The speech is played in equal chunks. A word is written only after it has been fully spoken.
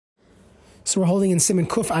So we're holding in Siman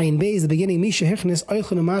Kuf Ayin Beis, the beginning, Misha Hechnes,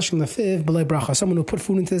 Oichlin Umashkin Lafiv, B'lei Bracha. Someone who put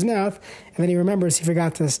food into his mouth, and then he remembers he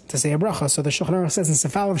forgot to say a bracha. So the Shulchan Aruch says in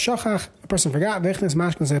Sefal of Shachach, a person forgot, Vechnes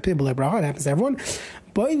Mashkin Lafiv, B'lei Bracha. It happens to everyone.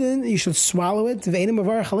 But then you should swallow it, V'einim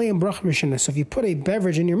Avarach Aleim Bracha Rishonah. So if you put a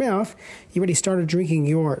beverage in your mouth, you already started drinking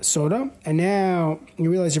your soda, and now you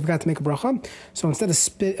realize you forgot to make a bracha. So instead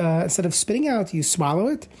of spitting out, you swallow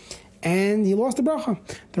it, and you lost the bracha.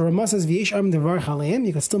 The Ramah says, "V'yesh am devar chaleim."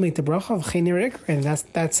 You can still make the bracha of chayner, and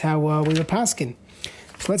that's how we were paskin.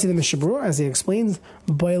 So let's see the Mishabur as he explains.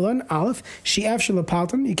 Boilan Aleph Shi'af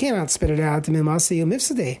Shalapalton. You cannot spit it out. Mimasi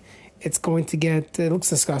Mifsadeh. It's going to get. It looks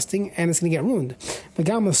disgusting, and it's going to get ruined.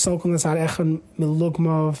 V'gam l'sokon l'sad echan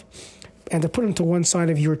milugmav. And to put it to one side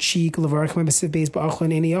of your cheek, you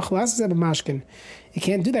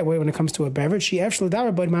can't do that way when it comes to a beverage. You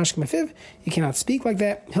cannot speak like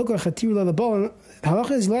that. The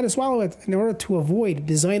halacha is you let us swallow it in order to avoid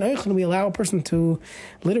design. We allow a person to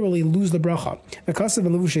literally lose the bracha.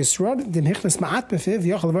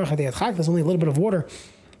 There's only a little bit of water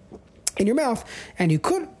in your mouth, and you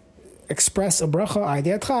could express a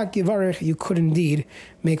bracha, you could indeed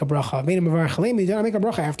make a bracha. You do not make a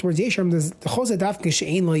bracha afterwards.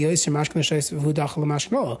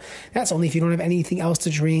 That's only if you don't have anything else to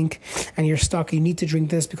drink and you're stuck, you need to drink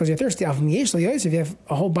this because you're thirsty. If you have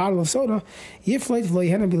a whole bottle of soda, you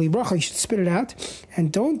should spit it out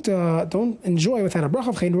and don't enjoy without a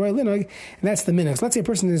bracha. And that's the minhag. So let's say a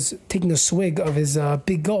person is taking a swig of his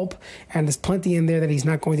big gulp and there's plenty in there that he's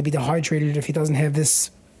not going to be dehydrated if he doesn't have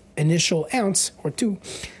this initial ounce or two.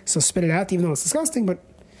 So spit it out, even though it's disgusting, but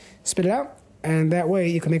spit it out, and that way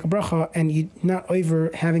you can make a bracha and you're not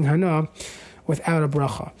over having hana without a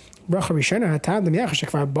bracha. Bracha Rishona, hatam dem yachash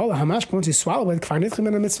kvar bola hamash. Once you swallow it, kvar nitchim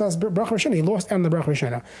in the mitzvah bracha Rishona. You lost out on the bracha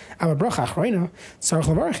Rishona. Our bracha achroina tzarich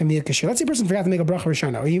levarich miyakashir. Let's say a person forgot to make a bracha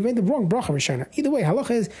Rishona, or you made the wrong bracha Rishona. Either way,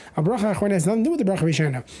 halacha is a bracha achroina has nothing to do with the bracha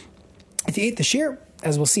Rishona. If you ate the shear,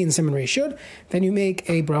 as we'll see in the Siman Rei should, then you make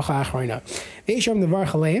a bracha achrona. Ve'isham devar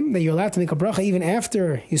chaleim, that you're allowed to make a bracha even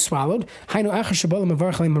after you swallowed. Hainu achar shabolam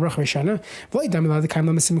avar chaleim bracha rishana. V'lo yidam elad kaim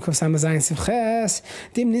lamesim kuf samazayin sivches.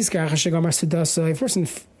 Dim nizkar achar shagamar sudasa. If a person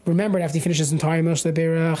remembered after he finished his entire meal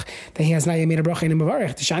berach that he has not yet made a bracha in a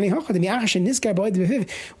mavarech.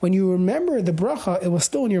 When you remember the bracha, it was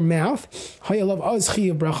still in your mouth.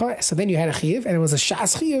 So then you had a chiv, and it was a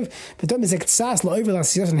shas chiv.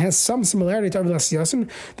 And has some similarity to Arvilas Yasin.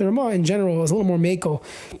 The Ramah in general is a little more mako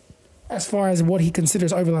as far as what he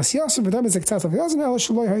considers Arvilas Yasin. But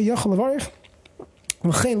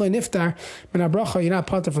you're not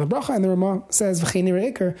part of the bracha, and the Ramah says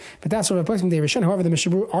but that's what replacing the Rishon. However, the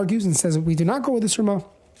Mishabur argues and says we do not go with this Ramah.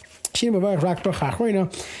 We would not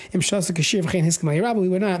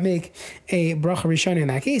make a bracha rishana in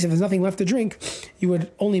that case. If there's nothing left to drink, you would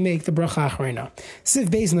only make the bracha achrona.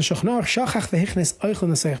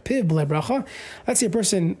 Let's say a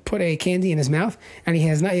person put a candy in his mouth and he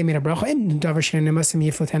has not yet made a bracha.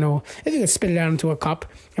 If you could spit it out into a cup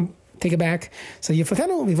and take it back. So you spit it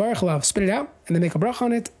out, and then make a bracha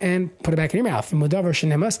on it, and put it back in your mouth.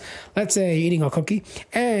 Let's say you're eating a cookie,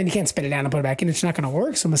 and you can't spit it out and put it back in. It's not going to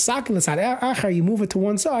work. So you move it to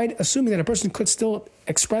one side, assuming that a person could still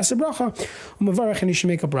express a bracha, and you should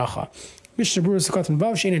make a bracha.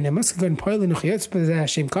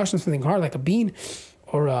 Something hard like a bean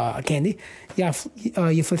or a candy. You want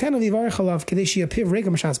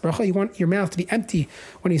your mouth to be empty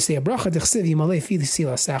when you say a bracha.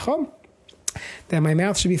 That my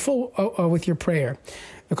mouth should be full with your prayer.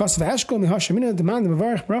 Because of Ashkel,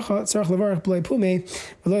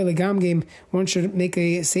 one should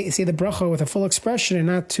say the bracha with a full expression and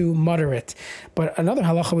not to mutter it. But another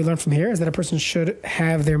halacha we learn from here is that a person should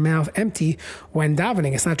have their mouth empty when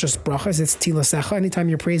davening. It's not just brachas, it's tilasecha. Anytime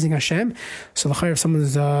you're praising Hashem, so if someone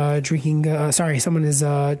is someone is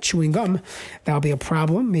chewing gum, that'll be a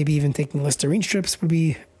problem. Maybe even taking Listerine strips would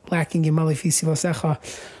be lacking in malifi tilasecha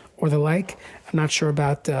or the like. I'm not sure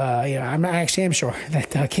about, I'm sure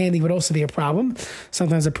that candy would also be a problem.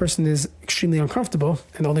 Sometimes a person is extremely uncomfortable,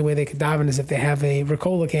 and the only way they could daven is if they have a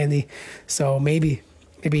Ricola candy. So maybe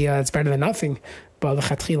it's better than nothing. But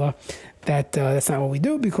l'chatchila, that's not what we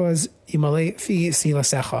do, because yimalei fi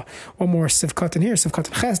silasecha. One more sivkat in here. Sivkat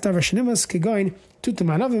ches davar shenimas kegoin tutim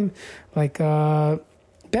anavim, like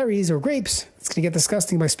berries or grapes. It's going to get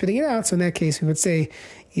disgusting by spitting it out. So in that case, we would say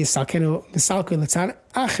yisalkenu misalku letzan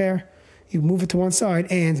acher. You move it to one side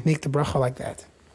and make the bracha like that.